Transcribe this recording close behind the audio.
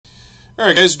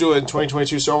Alright guys, we're doing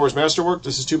 2022 Star Wars Masterwork.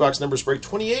 This is 2-box numbers break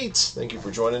 28. Thank you for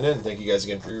joining in. Thank you guys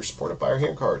again for your support of Fire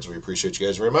Hand Cards. We appreciate you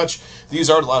guys very much. These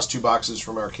are the last 2 boxes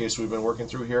from our case we've been working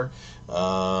through here.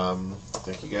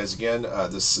 Thank you guys again.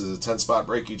 This is a 10-spot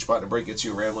break. Each spot in a break gets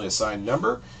you a randomly assigned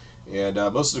number. And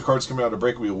most of the cards coming out of the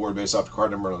break we award based off the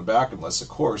card number on the back, unless, of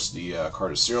course, the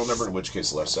card is serial number, in which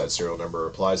case the left side serial number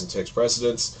applies and takes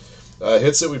precedence.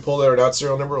 Hits that we pull that are not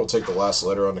serial number, we'll take the last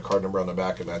letter on the card number on the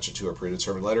back and match it to a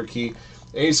predetermined letter key.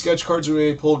 Any sketch cards we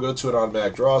may pull go to an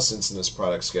automatic draw, since in this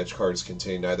product sketch cards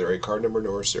contain neither a card number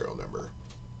nor a serial number.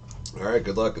 Alright,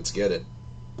 good luck, let's get it.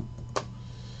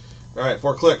 Alright,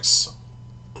 4 clicks.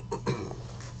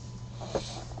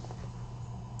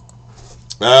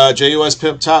 JUS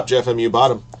Pimp top, JFMU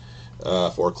bottom.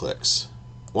 4 clicks.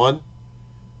 1,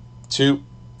 2,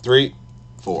 3,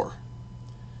 4.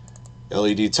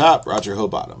 LED top, Roger Ho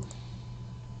bottom.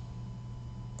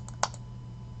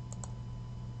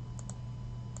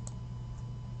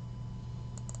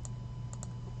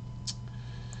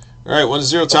 Alright, 1 to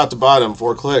 0 top to bottom,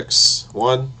 4 clicks.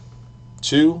 1,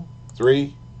 2,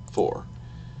 3, 4.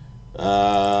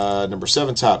 Number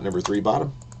 7 top, number 3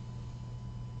 bottom.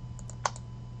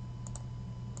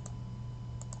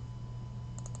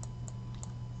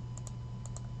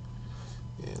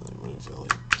 And let me move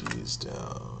LEDs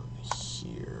down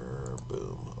here.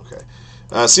 Boom. Okay.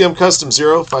 CM Custom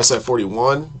 0, 5 side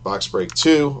 41, Box Break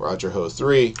 2, Roger Ho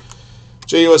 3.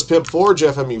 JUS Pimp 4,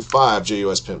 JFMU 5,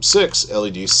 JUS Pimp 6,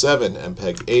 LED 7,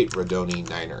 MPEG 8, Rodoni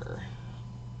 9er.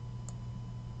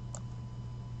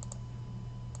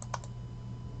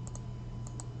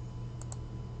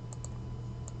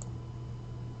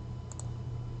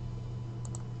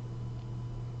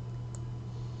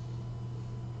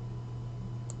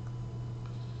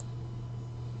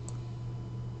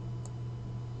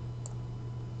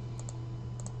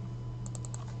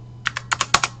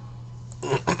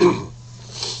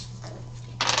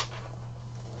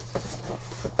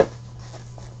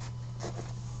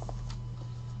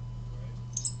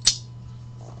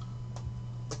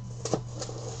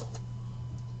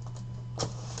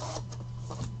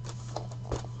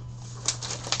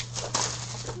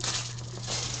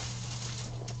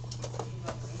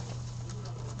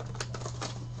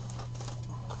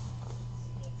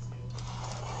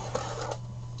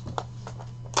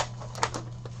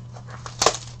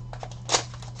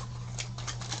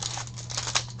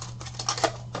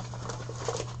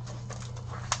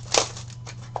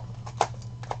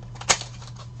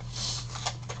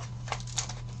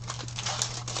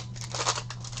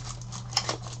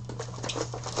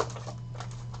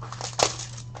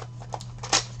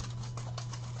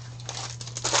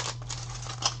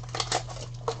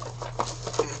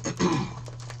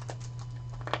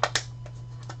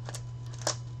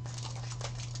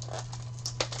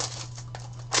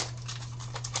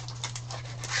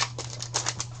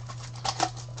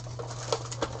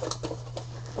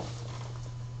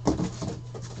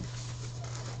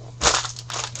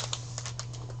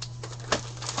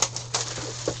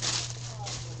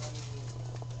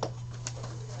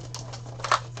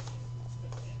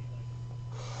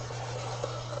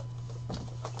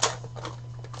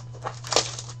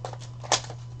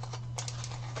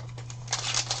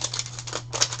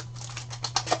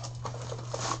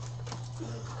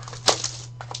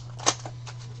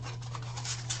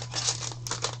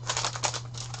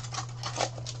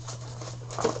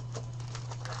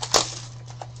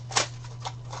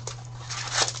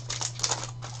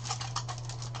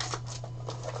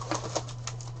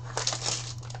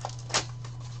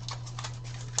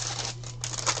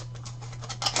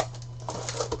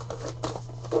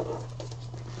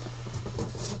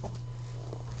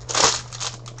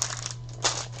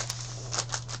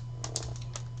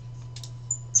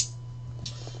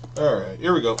 Alright,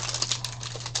 here we go.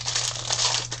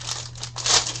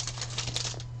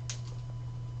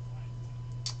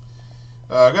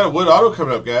 I got a wood auto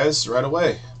coming up, guys, right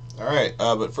away. Alright,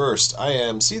 but first, I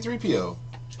am C3PO.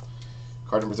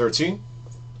 Card number 13.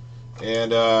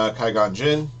 And Qui-Gon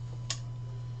Jinn.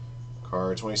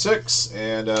 Card 26.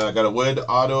 And got a wood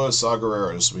auto Saw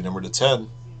Gerrera. This will be numbered to 10.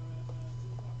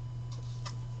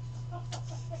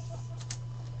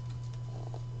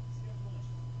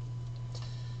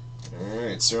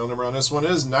 Alright, serial number on this one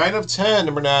is 9 of 10,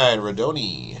 number 9,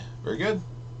 Rodoni. Very good.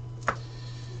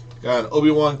 Got an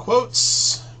Obi-Wan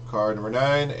Quotes, card number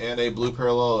 9, and a blue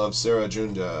parallel of Sarah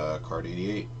Junda, card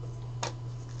 88.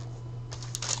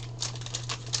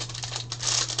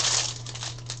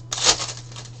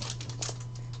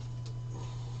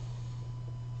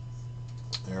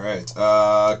 Alright,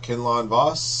 Kinlan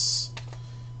Voss,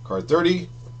 card 30.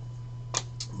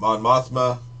 Mon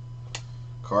Mothma,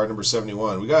 Card number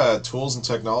 71. We got a Tools and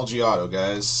Technology auto,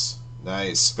 guys.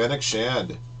 Nice. Fennec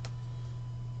Shand.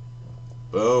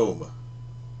 Boom.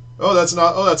 Oh, that's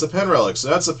not. Oh, that's a pen relic. So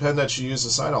that's a pen that she used to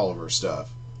sign all of her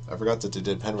stuff. I forgot that they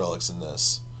did pen relics in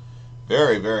this.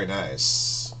 Very, very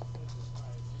nice.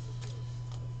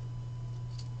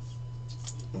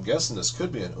 I'm guessing this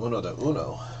could be an Uno de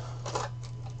Uno.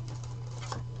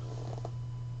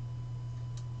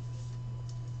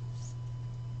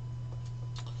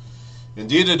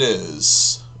 Indeed it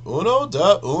is. Uno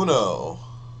de Uno.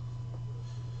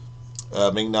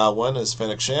 Ming-Na 1 is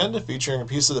Fennec Shand, featuring a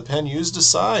piece of the pen used to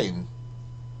sign.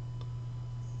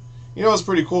 You know, it's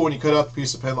pretty cool when you cut out a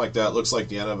piece of pen like that. It looks like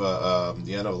the end of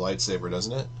a lightsaber,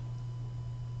 doesn't it?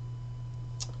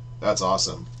 That's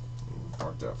awesome.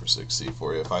 Marked out for 6C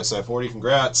for you. 5-side 40,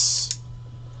 congrats.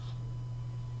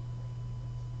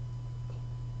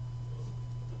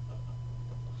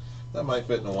 That might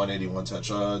fit in a 181 touch.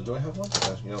 Do I have one?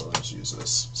 You know, let's use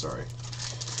this. Sorry.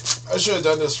 I should have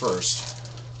done this first.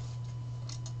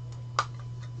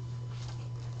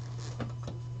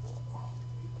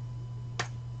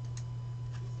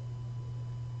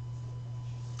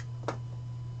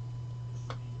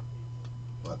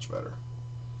 Much better.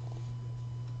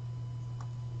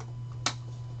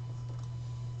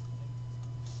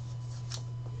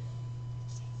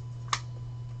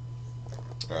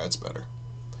 All right, that's better.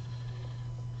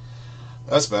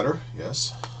 That's better,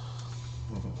 yes.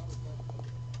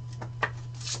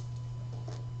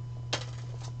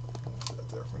 That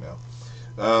there for now.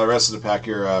 The rest of the pack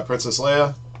here, Princess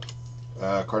Leia,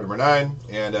 card number 9,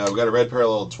 and we got a red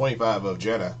parallel 25 of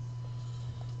Jenna.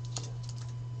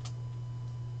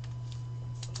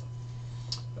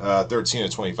 Uh, 13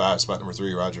 of 25, spot number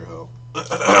 3, Roger Ho.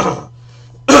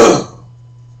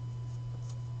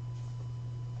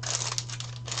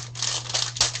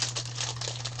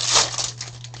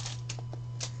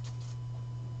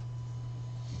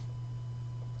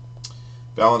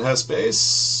 Valen has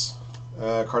space.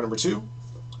 Card number 2.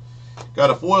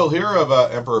 Got a foil here of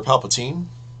Emperor Palpatine.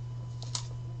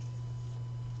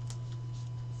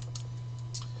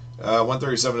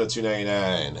 137 to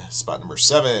 299. Spot number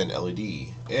 7, LED.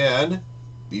 And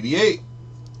BB-8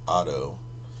 auto.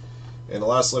 And the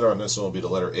last letter on this one will be the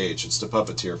letter H. It's the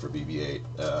puppeteer for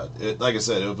BB-8. Like I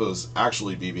said, if it was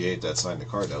actually BB-8 that signed the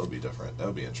card, that would be different. That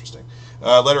would be interesting.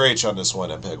 Letter H on this one,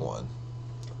 MPEG 1.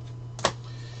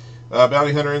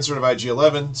 Bounty Hunter insert of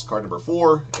IG-11, it's card number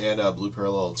 4, and blue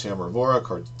parallel Tamara Vora,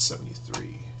 card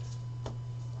 73.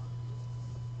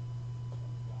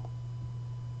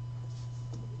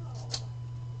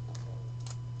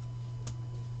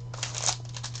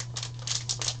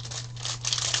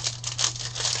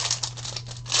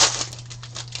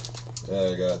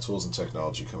 I got Tools and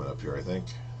Technology coming up here, I think.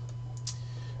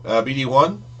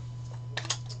 BD-1,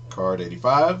 card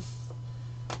 85.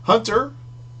 Hunter,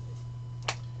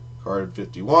 card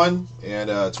 51,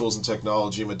 and Tools and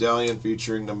Technology medallion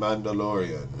featuring the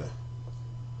Mandalorian.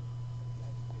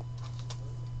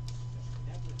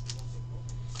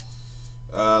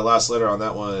 Last letter on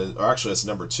that one, or actually that's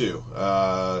number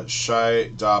 2. Shy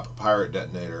Dop Pirate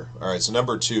Detonator. Alright, so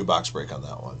number 2 box break on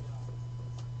that one.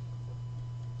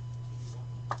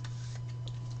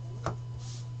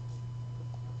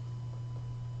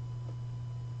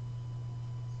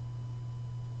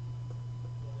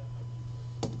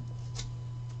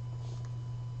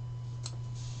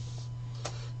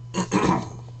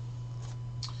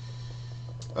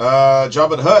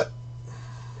 Jabba the Hutt,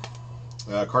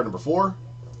 card number 4.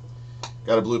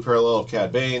 Got a blue parallel of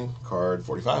Cad Bane, card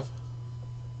 45.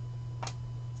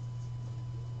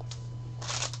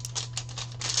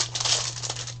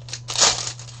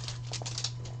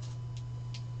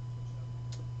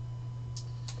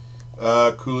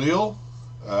 Khalil,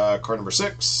 card number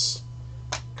 6.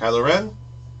 Kylo Ren,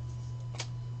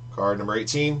 card number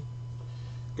 18.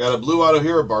 Got a blue auto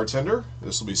here, a Bartender.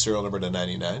 This will be serial number to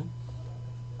 99.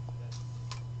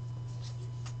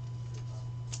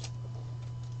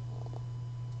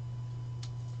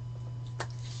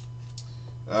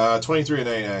 23 of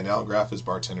 99. Alan Graff is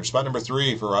Bartender. Spot number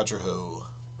 3 for Roger Ho.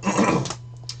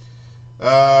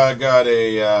 Got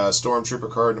a Stormtrooper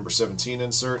card number 17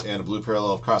 insert and a blue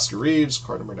parallel of Koska Reeves,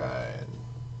 card number 9.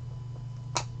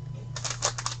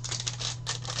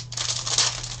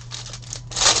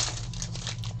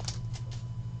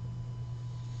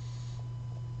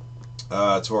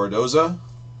 Torodoza,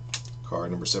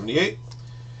 card number 78.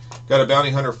 Got a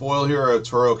Bounty Hunter foil here, a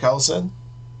Toro Callison.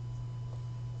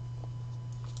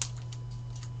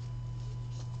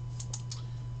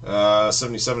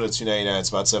 77 to 299,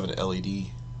 spot 7 LED.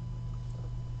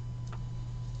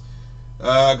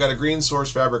 Got a green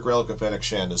source fabric relic of Fennec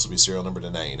Shan. This will be serial number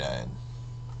to 99.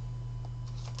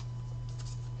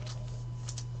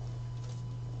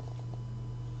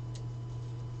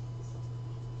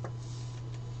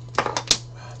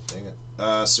 Dang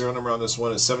it. Serial number on this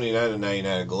one is 79 and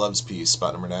 99. A gloves piece.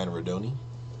 Spot number 9, Rodoni.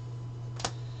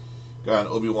 Got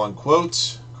an Obi-Wan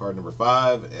quote. Card number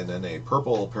 5. And then a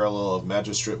purple parallel of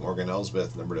Magistrate Morgan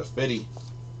Elsbeth, number to 50.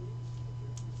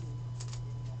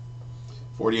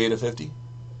 48 of 50.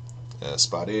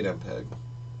 Spot 8, MPEG.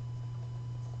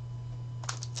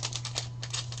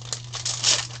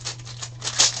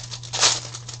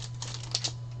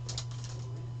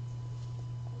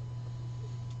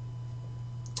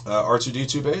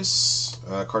 R2D2 base,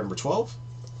 card number 12.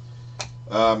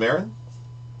 Marin,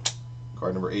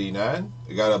 card number 89.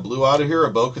 We got a blue out of here,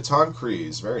 a Bo-Katan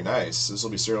Kryze. Very nice. This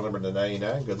will be serial number to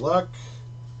 99. Good luck.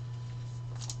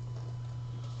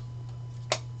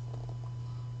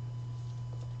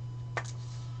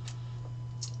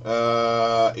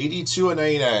 Uh, 82 and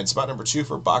 99. Spot number 2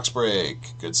 for box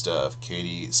break. Good stuff.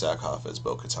 Katie Sackhoff as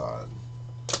Bo-Katan.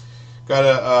 Got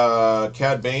a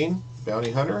Cad Bane,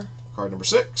 Bounty Hunter. Card number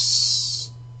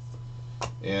 6.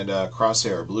 And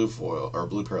Crosshair, blue foil, or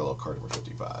blue parallel, card number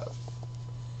 55.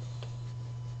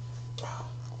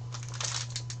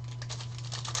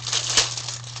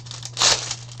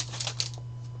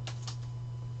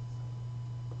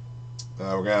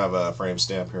 We're going to have a frame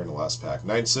stamp here in the last pack.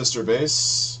 Ninth Sister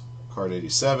base, card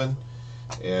 87.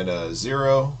 And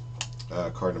 0,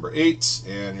 card number 8.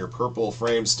 And your purple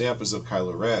frame stamp is of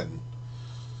Kylo Ren.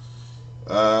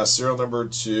 Serial number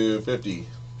 250.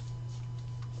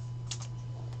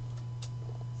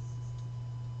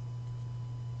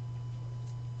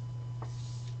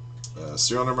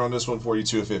 Serial number on this one,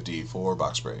 42 of 50 for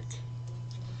box break.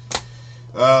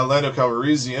 Lando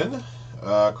Calrissian,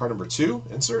 card number 2,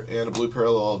 insert, and a blue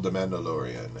parallel of the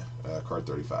Mandalorian, card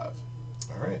 35.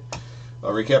 All right.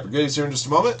 I'll recap your goodies here in just a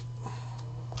moment.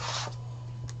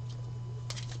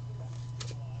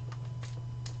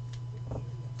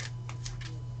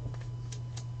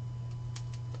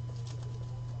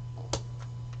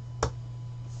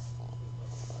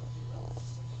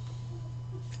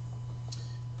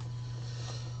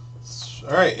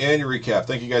 All right, and your recap.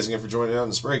 Thank you guys again for joining on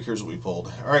this break. Here's what we pulled.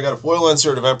 All right, got a foil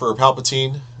insert of Emperor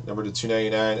Palpatine, number to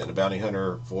 299, and a Bounty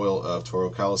Hunter foil of Toro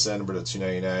Calisan, number to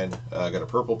 299. Got a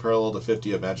purple parallel to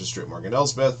 50 of Magistrate Morgan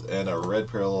Elsbeth, and a red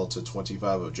parallel to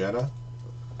 25 of Jenna.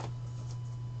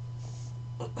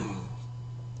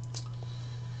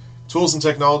 Tools and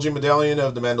Technology medallion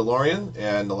of the Mandalorian,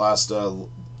 and the last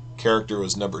character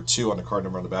was number 2 on the card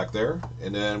number on the back there.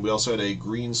 And then we also had a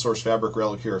green source fabric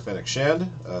relic here of Fennec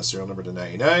Shand, serial number to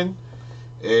 99.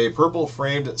 A purple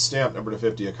framed stamp number to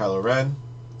 50 of Kylo Ren.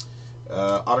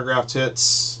 Autographed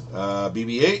hits,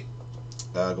 BB-8,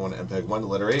 going to MPEG 1, the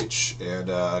letter H. And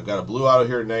got a blue auto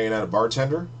here to 99 of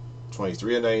Bartender,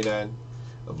 23 of 99.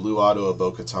 A blue auto of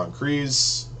Bo-Katan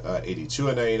Kryze, 82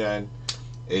 of 99.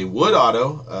 A wood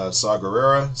auto, Saw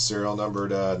Gerrera, serial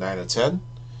numbered 9 of 10.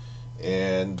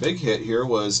 And big hit here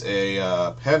was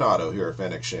a pen auto here at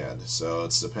Fennec Shand. So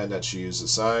it's the pen that she used to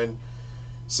sign.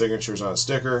 Signatures on a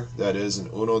sticker. That is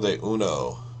an Uno de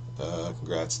Uno.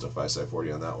 Congrats to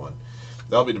 5Side40 on that one.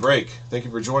 That'll be the break. Thank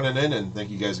you for joining in, and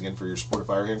thank you guys again for your support of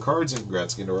Firehand Cards, and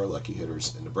congrats again to our lucky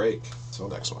hitters in the break. Until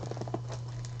next one.